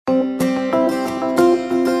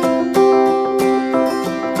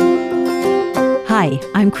Hi,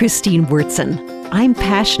 I'm Christine Wurtzen. I'm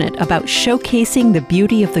passionate about showcasing the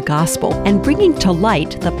beauty of the gospel and bringing to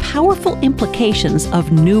light the powerful implications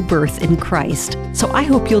of new birth in Christ. So I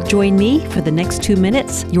hope you'll join me for the next 2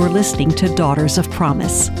 minutes. You're listening to Daughters of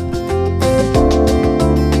Promise.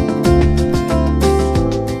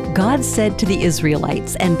 God said to the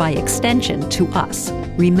Israelites, and by extension to us,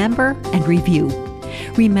 remember and review.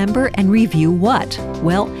 Remember and review what?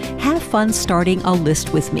 Well, have fun starting a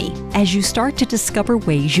list with me as you start to discover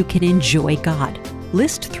ways you can enjoy God.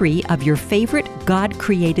 List 3 of your favorite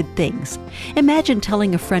God-created things. Imagine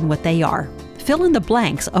telling a friend what they are. Fill in the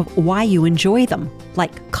blanks of why you enjoy them,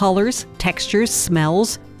 like colors, textures,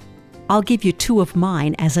 smells. I'll give you 2 of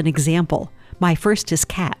mine as an example. My first is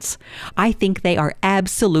cats. I think they are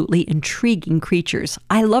absolutely intriguing creatures.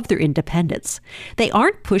 I love their independence. They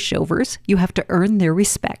aren't pushovers. You have to earn their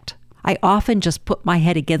respect. I often just put my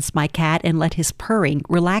head against my cat and let his purring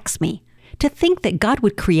relax me. To think that God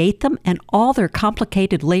would create them and all their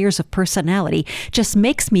complicated layers of personality just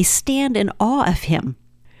makes me stand in awe of Him.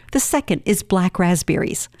 The second is black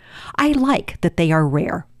raspberries. I like that they are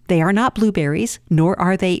rare. They are not blueberries, nor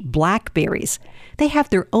are they blackberries. They have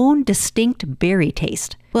their own distinct berry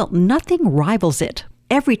taste. Well, nothing rivals it.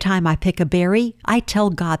 Every time I pick a berry, I tell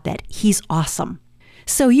God that He's awesome.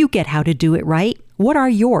 So you get how to do it right. What are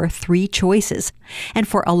your 3 choices? And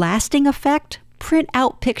for a lasting effect, print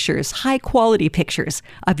out pictures, high-quality pictures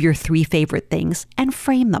of your 3 favorite things and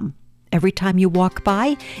frame them. Every time you walk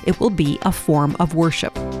by, it will be a form of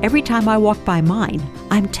worship. Every time I walk by mine,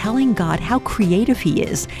 I'm telling God how creative He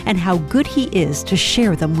is and how good He is to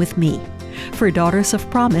share them with me. For Daughters of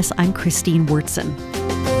Promise, I'm Christine Wurtzen.